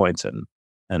like coins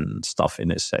and stuff in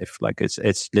his safe. Like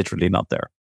it's literally not there.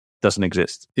 Doesn't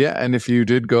exist. Yeah, and if you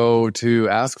did go to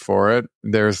ask for it,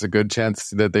 there's a good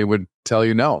chance that they would tell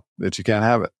you no, that you can't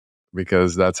have it.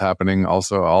 Because that's happening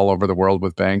also all over the world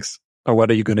with banks. Or what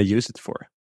are you going to use it for?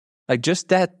 Like just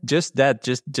the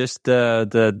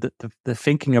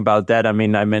thinking about that. I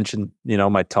mean, I mentioned,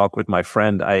 my talk with my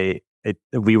friend.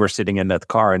 We were sitting in that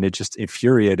car, and it just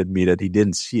infuriated me that he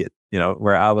didn't see it.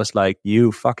 Where I was like,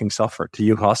 you fucking suffered,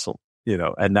 you hustled,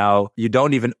 and now you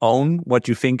don't even own what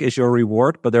you think is your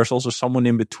reward. But there's also someone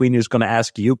in between who's going to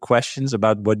ask you questions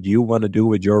about what you want to do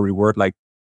with your reward. Like,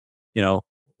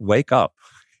 wake up.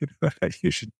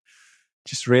 You should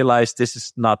just realize this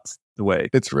is not the way.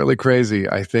 It's really crazy.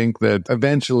 I think that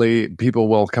eventually people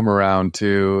will come around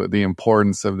to the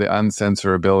importance of the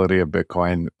uncensorability of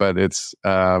Bitcoin. But it's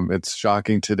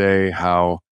shocking today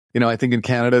how, I think in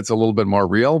Canada it's a little bit more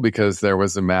real because there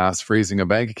was a mass freezing of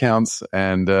bank accounts,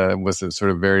 and it was a sort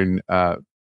of very a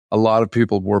lot of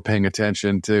people were paying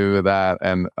attention to that,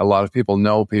 and a lot of people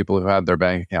know people who had their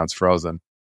bank accounts frozen.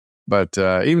 But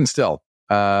even still,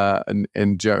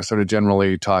 sort of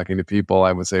generally talking to people,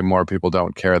 I would say more people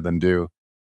don't care than do.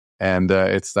 And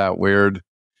it's that weird,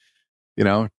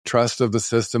 trust of the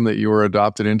system that you were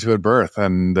adopted into at birth.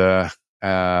 And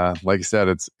like you said,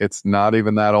 it's not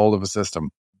even that old of a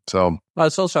system. So well,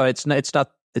 it's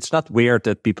not weird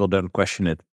that people don't question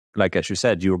it. Like as you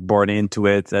said, you were born into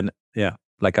it, and yeah,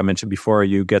 like I mentioned before,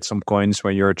 you get some coins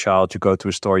when you're a child. You go to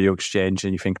a store, you exchange,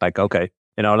 and you think like, okay.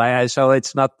 So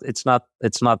it's not,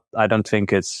 I don't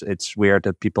think it's weird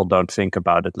that people don't think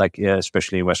about it. Like, yeah,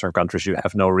 especially in Western countries, you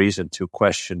have no reason to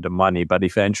question the money, but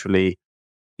eventually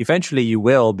you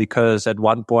will, because at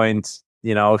one point,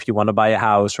 if you want to buy a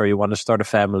house or you want to start a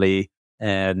family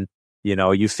and,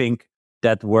 you think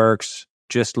that works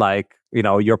just like,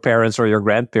 your parents or your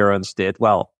grandparents did.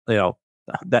 Well,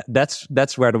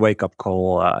 that's where the wake up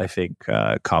call I think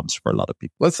comes for a lot of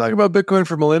people. Let's talk about Bitcoin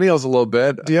for millennials a little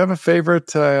bit. Do you have a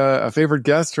favorite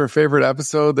guest or a favorite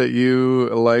episode that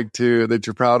that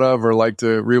you're proud of or like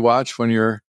to rewatch when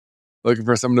you're looking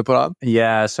for something to put on?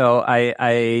 Yeah. So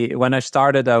I when I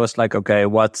started, I was like, okay,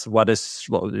 what is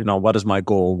my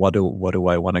goal? What do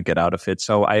I want to get out of it?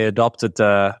 So I adopted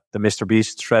the Mr.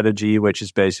 Beast strategy, which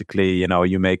is basically,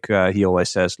 you make, he always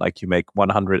says, like, you make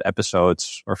 100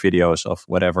 episodes or videos of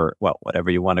whatever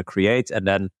you want to create. And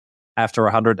then after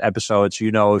 100 episodes,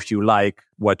 if you like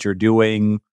what you're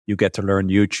doing, you get to learn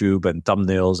YouTube and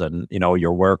thumbnails and,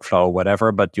 your workflow,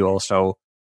 whatever. But you also,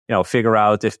 figure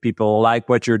out if people like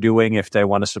what you're doing, if they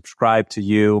want to subscribe to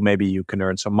you, maybe you can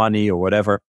earn some money or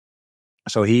whatever.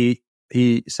 So he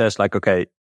says like, okay,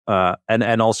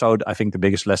 and also I think the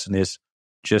biggest lesson is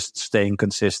just staying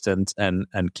consistent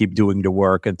and keep doing the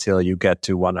work until you get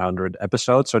to 100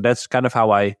 episodes. So that's kind of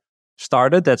how I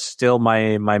started. That's still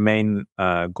my main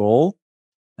goal.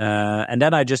 And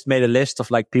then I just made a list of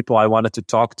like people I wanted to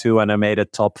talk to, and I made a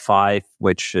top 5,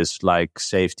 which is like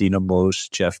Safe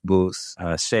Dynamus, Jeff Booth,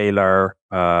 Sailor,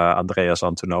 Andreas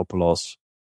Antonopoulos,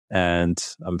 and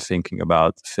I'm thinking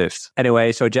about 5th.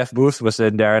 Anyway, so Jeff Booth was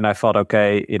in there, and I thought,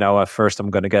 okay, first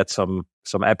I'm going to get some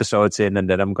episodes in, and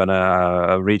then I'm going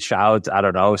to reach out. I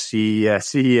don't know, see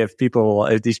if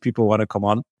these people want to come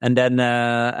on. And then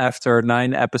after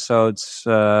 9 episodes,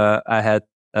 I had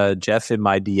Jeff in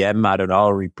my DM. I don't know,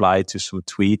 replied to some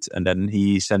tweet, and then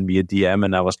he sent me a DM,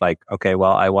 and I was like, okay,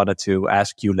 well, I wanted to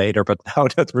ask you later, but now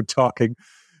that we're talking,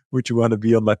 would you want to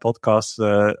be on my podcast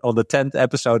on the 10th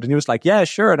episode? And he was like, yeah,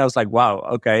 sure. And I was like, wow,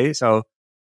 okay. So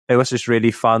it was just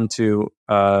really fun to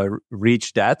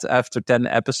reach that after 10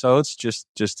 episodes,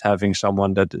 just having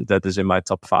someone that is in my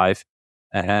top 5.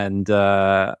 And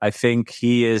I think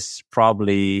he is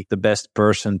probably the best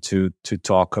person to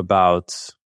talk about,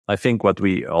 I think, what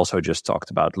we also just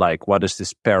talked about, like what is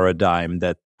this paradigm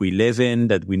that we live in,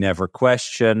 that we never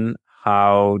question?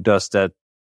 How does that,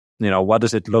 what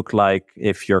does it look like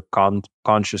if you're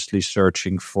consciously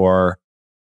searching for,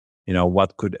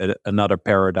 what could another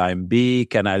paradigm be?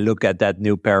 Can I look at that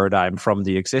new paradigm from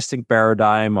the existing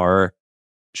paradigm, or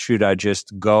should I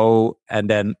just go? And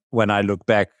then when I look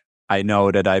back, I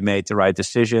know that I made the right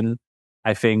decision.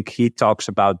 I think he talks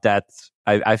about that.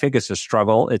 I think it's a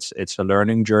struggle. It's a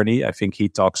learning journey. I think he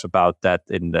talks about that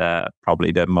in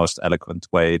probably the most eloquent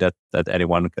way that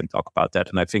anyone can talk about that.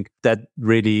 And I think that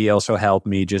really also helped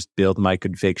me just build my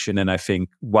conviction. And I think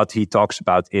what he talks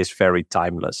about is very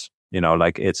timeless.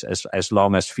 Like it's as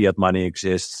long as fiat money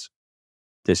exists,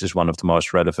 this is one of the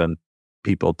most relevant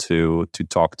people to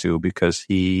talk to, because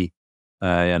he,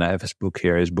 and I have his book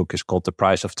here. His book is called The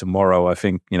Price of Tomorrow. I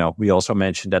think, we also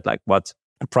mentioned that, like, what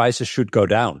prices should go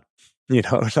down.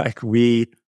 Like we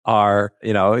are,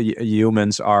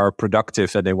 humans are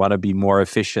productive and they want to be more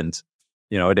efficient.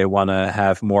 They want to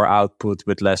have more output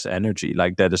with less energy.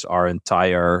 Like that is our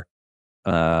entire,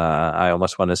 I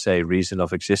almost want to say, reason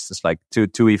of existence, like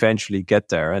to eventually get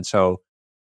there. And so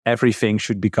everything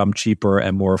should become cheaper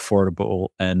and more affordable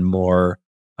and more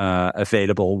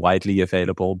available, widely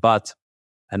available. But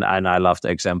And I love the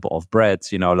example of bread.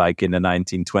 Like in the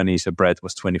 1920s, a bread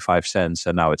was 25 cents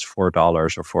and now it's $4 or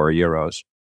 €4.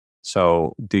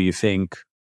 So do you think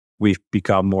we've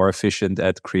become more efficient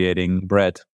at creating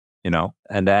bread?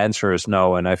 And the answer is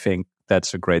no. And I think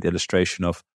that's a great illustration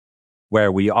of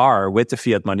where we are with the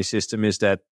fiat money system, is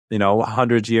that,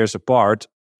 100 years apart,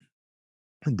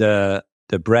 the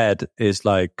bread is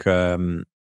like 20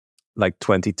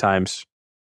 times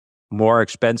more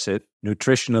expensive,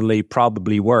 nutritionally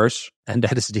probably worse. And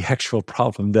that is the actual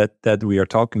problem that we are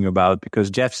talking about, because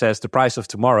Jeff says the price of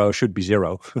tomorrow should be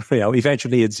zero.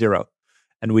 Eventually it's zero.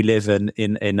 And we live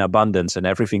in abundance and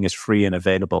everything is free and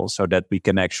available, so that we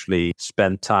can actually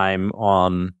spend time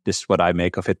on, this is what I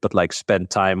make of it, but like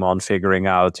spend time on figuring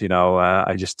out,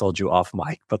 I just told you off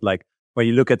mic, but like when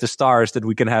you look at the stars, that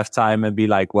we can have time and be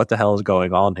like, what the hell is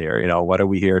going on here? What are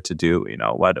we here to do?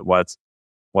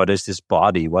 What is this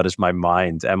body? What is my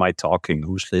mind? Am I talking?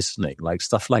 Who's listening? Like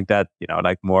stuff like that,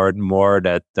 like more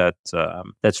that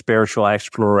spiritual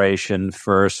exploration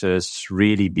versus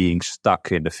really being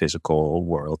stuck in the physical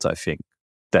world. I think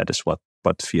that is what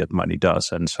fiat money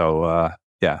does. And so,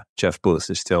 Jeff Booth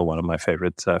is still one of my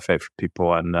favorite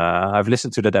people. And I've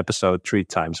listened to that episode 3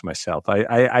 times myself.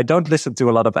 I don't listen to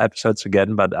a lot of episodes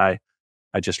again, but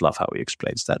I just love how he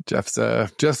explains that. Jeff's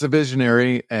a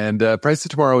visionary, and Price of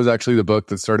Tomorrow was actually the book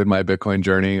that started my Bitcoin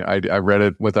journey. I read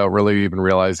it without really even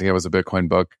realizing it was a Bitcoin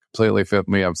book. Completely flipped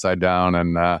me upside down,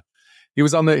 and he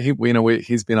was on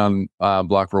he's been on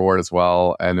Block Reward as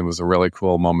well, and it was a really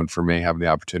cool moment for me having the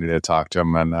opportunity to talk to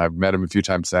him. And I've met him a few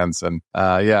times since, and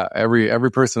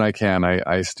every person I can,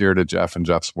 I steer to Jeff and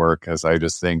Jeff's work, as I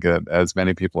just think that as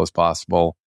many people as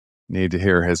possible need to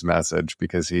hear his message,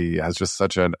 because he has just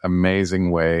such an amazing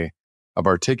way of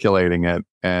articulating it,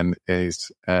 and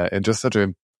he's in just such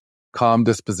a calm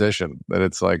disposition that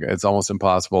it's almost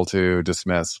impossible to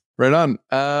dismiss. Right on.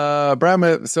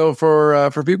 Bram, so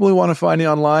for people who want to find you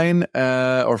online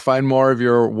or find more of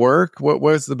your work,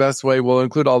 what's the best way? We'll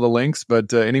include all the links,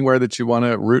 but anywhere that you want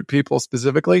to route people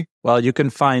specifically? Well, you can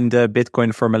find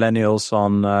Bitcoin for Millennials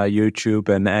on YouTube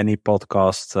and any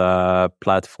podcast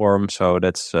platform. So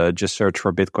that's just search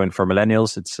for Bitcoin for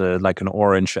Millennials. It's like an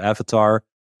orange avatar.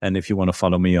 And if you want to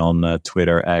follow me on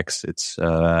Twitter, X, it's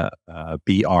BRAMK.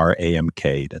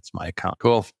 That's my account.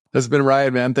 Cool. This has been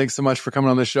Ryan, man. Thanks so much for coming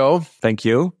on the show. Thank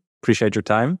you. Appreciate your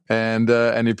time. And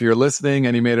if you're listening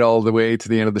and you made it all the way to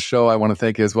the end of the show, I want to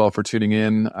thank you as well for tuning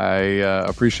in. I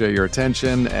appreciate your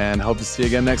attention and hope to see you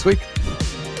again next week.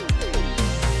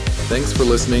 Thanks for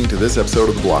listening to this episode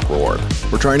of The Block Reward.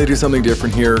 We're trying to do something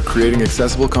different here, creating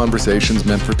accessible conversations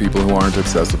meant for people who aren't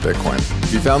obsessed with Bitcoin.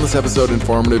 If you found this episode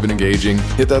informative and engaging,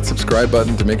 hit that subscribe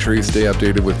button to make sure you stay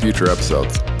updated with future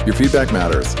episodes. Your feedback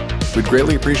matters. We'd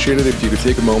greatly appreciate it if you could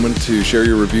take a moment to share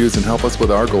your reviews and help us with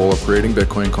our goal of creating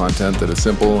Bitcoin content that is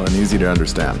simple and easy to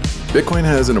understand. Bitcoin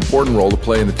has an important role to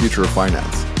play in the future of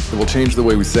finance. It will change the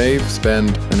way we save,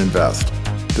 spend, and invest.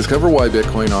 Discover why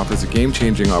Bitcoin offers a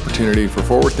game-changing opportunity for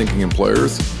forward-thinking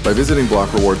employers by visiting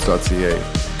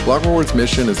blockrewards.ca. Block Rewards'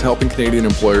 mission is helping Canadian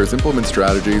employers implement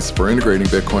strategies for integrating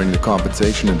Bitcoin into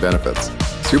compensation and benefits,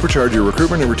 supercharge your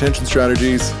recruitment and retention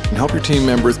strategies, and help your team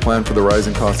members plan for the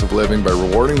rising cost of living by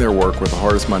rewarding their work with the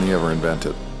hardest money ever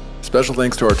invented. Special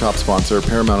thanks to our top sponsor,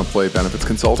 Paramount Employee Benefits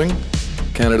Consulting,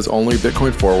 Canada's only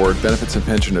Bitcoin forward benefits and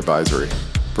pension advisory.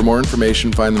 For more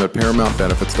information, find them at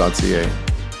paramountbenefits.ca.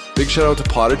 Big shout out to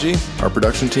Podigy, our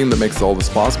production team that makes all this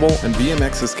possible, and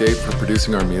BMX Escape for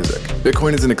producing our music.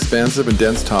 Bitcoin is an expansive and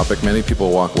dense topic many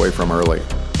people walk away from early.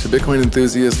 To Bitcoin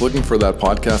enthusiasts looking for that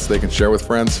podcast they can share with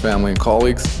friends, family, and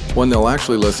colleagues, one they'll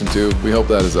actually listen to, we hope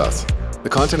that is us. The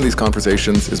content of these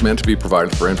conversations is meant to be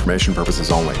provided for information purposes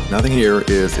only. Nothing here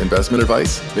is investment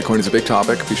advice. Bitcoin is a big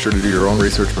topic. Be sure to do your own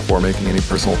research before making any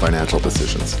personal financial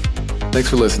decisions. Thanks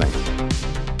for listening.